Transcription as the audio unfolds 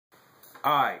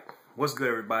Alright, what's good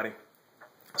everybody?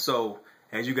 So,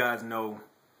 as you guys know,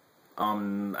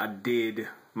 I did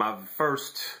my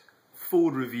first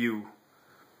food review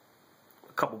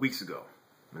a couple weeks ago.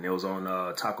 And it was on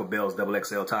Taco Bell's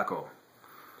XXL Taco.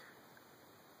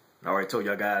 I already told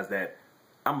y'all guys that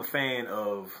I'm a fan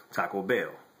of Taco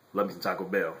Bell. Love me some Taco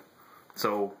Bell.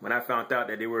 So, when I found out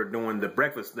that they were doing the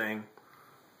breakfast thing,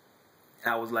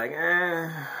 I was like,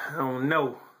 I don't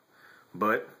know.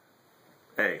 But,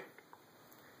 hey,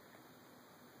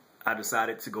 I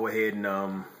decided to go ahead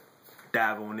and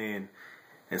dive on in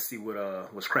and see what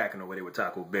was cracking over there with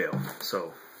Taco Bell.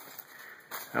 So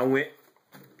I went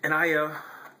and I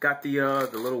got the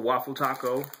little waffle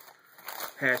taco,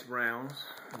 hash browns.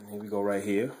 And here we go right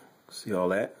here. See all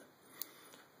that?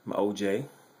 My OJ. You know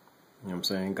what I'm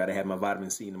saying? Gotta have my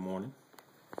vitamin C in the morning.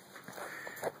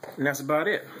 And that's about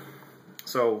it.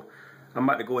 So I'm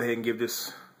about to go ahead and give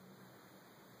this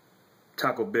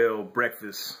Taco Bell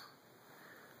breakfast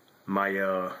my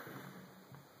I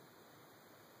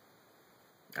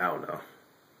don't know.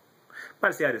 About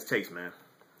to see how this tastes, man.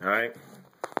 Alright?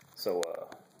 So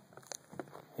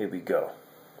here we go.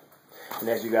 And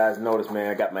as you guys notice, man,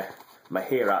 I got my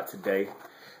hair out today.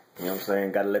 You know what I'm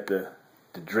saying? Gotta let the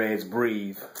dreads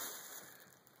breathe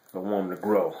if I want them to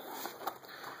grow.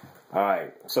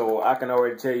 Alright, so I can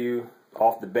already tell you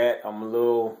off the bat I'm a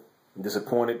little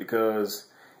disappointed because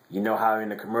you know how in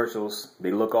the commercials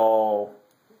they look all,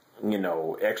 you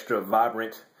know, extra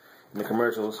vibrant in the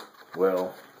commercials.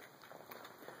 Well,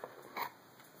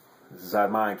 this is how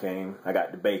mine came. I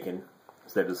got the bacon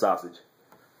instead of the sausage.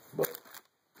 But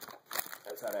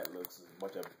that's how that looks. A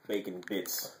bunch of bacon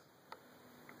bits,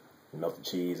 melted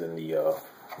cheese, and the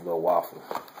little waffle.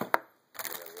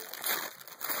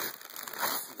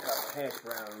 See how the hash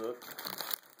brown look.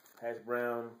 Hash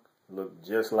brown look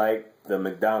just like the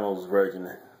McDonald's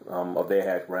version of their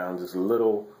hash browns. It's a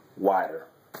little wider.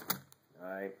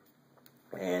 Alright,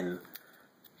 and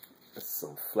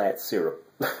some flat syrup.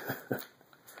 But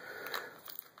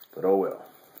oh well.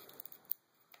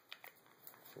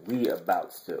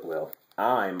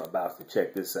 I'm about to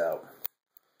check this out.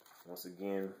 Once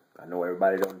again, I know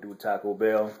everybody don't do Taco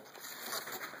Bell,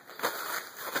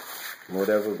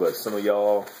 whatever, but some of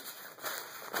y'all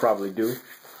probably do.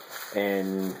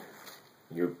 And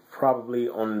you're probably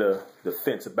on the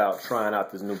fence about trying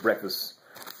out this new breakfast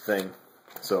thing.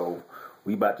 So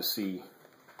we about to see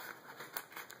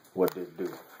what this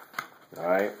do.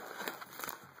 Alright.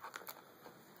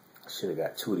 Should have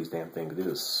got two of these damn things. This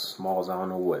is small as I don't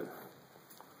know what.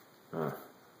 Oh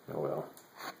well.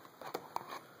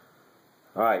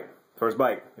 Alright. First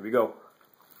bite. Here we go.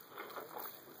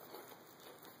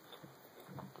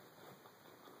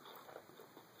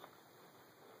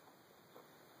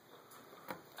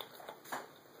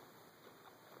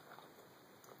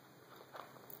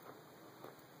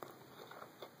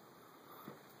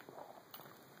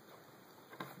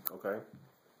 Okay.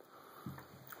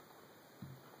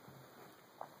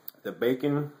 The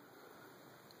bacon,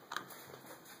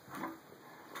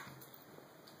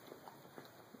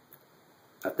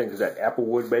 I think is that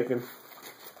applewood bacon.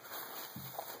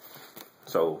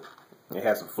 So it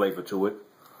has some flavor to it.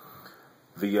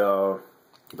 The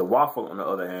waffle, on the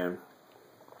other hand,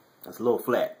 it's a little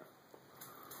flat.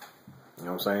 You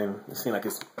know what I'm saying? It seems like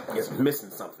it's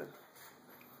missing something.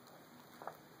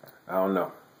 I don't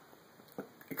know.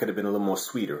 It could have been a little more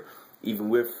sweeter, even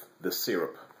with the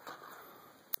syrup.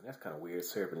 That's kind of weird,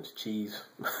 syrup and cheese.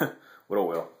 But oh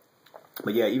well.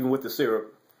 But yeah, even with the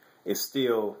syrup, it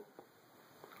still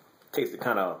tasted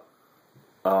kind of,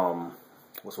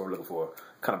 what's the word I'm looking for?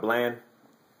 Kind of bland.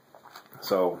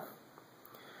 So,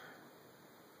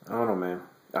 I don't know, man.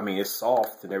 I mean, it's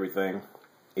soft and everything.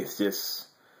 It's just,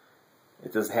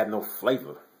 it doesn't have no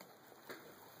flavor.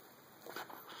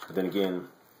 But then again,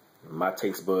 my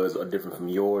taste buds are different from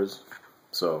yours.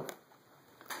 So,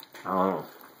 I don't know.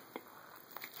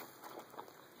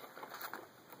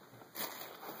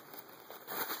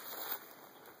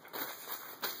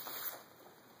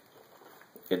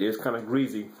 It is kind of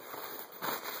greasy,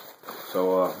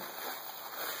 so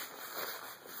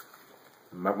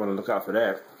you might want to look out for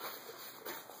that.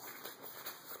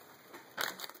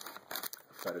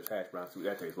 Try this hash brown, see what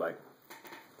that tastes like.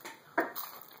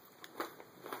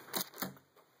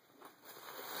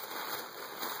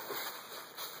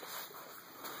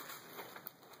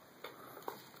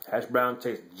 Hash brown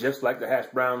tastes just like the hash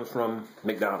browns from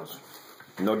McDonald's.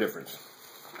 No difference,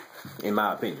 in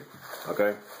my opinion.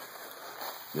 Okay.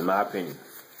 In my opinion.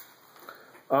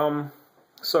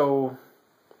 So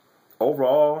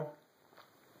overall,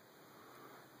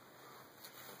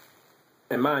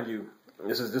 and mind you,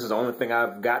 This is the only thing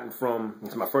I've gotten from.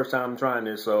 It's my first time trying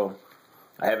this, so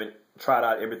I haven't tried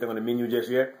out everything on the menu just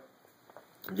yet.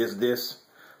 Just this,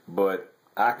 but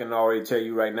I can already tell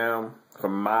you right now,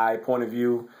 from my point of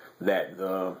view, that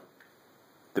the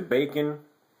bacon.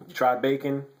 If you try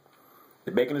bacon,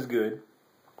 the bacon is good.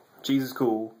 Cheese is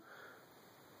cool.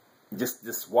 Just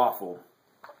this waffle,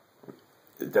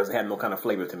 it doesn't have no kind of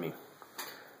flavor to me.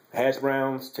 Hash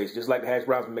browns taste just like the hash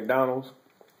browns from McDonald's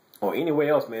or anywhere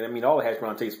else, man. I mean, all the hash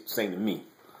browns taste the same to me.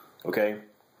 Okay,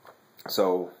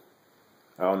 so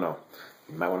I don't know.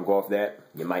 You might want to go off that.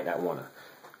 You might not want to.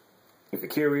 If you're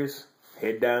curious,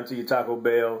 head down to your Taco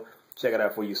Bell. Check it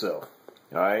out for yourself.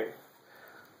 All right.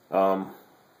 I'm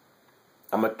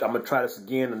gonna try this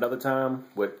again another time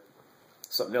with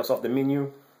something else off the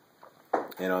menu,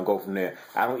 and I'll go from there.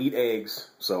 I don't eat eggs,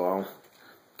 so I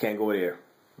can't go there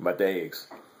about the eggs.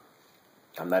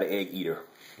 I'm not an egg eater.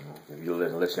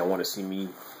 Unless y'all want to see me,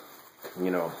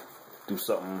 do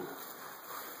something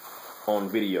on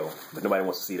video, but nobody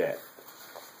wants to see that.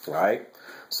 All right.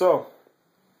 So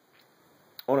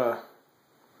on a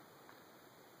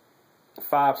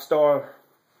 5-star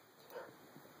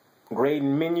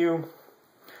grading menu,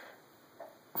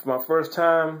 for my first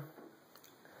time,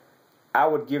 I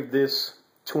would give this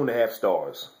 2.5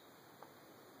 stars.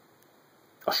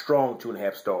 A strong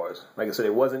 2.5 stars. Like I said,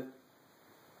 it wasn't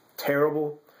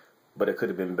terrible, but it could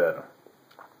have been better.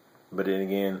 But then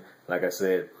again, like I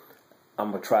said,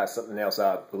 I'm going to try something else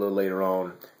out a little later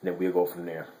on, and then we'll go from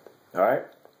there. All right?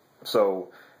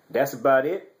 So that's about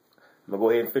it. I'm going to go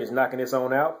ahead and finish knocking this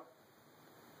on out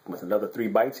with another 3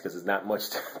 bites because there's not much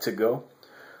to go.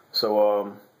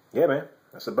 So, yeah, man,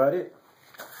 that's about it.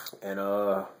 And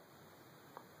y'all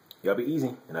be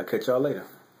easy, and I'll catch y'all later.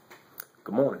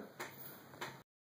 Good morning.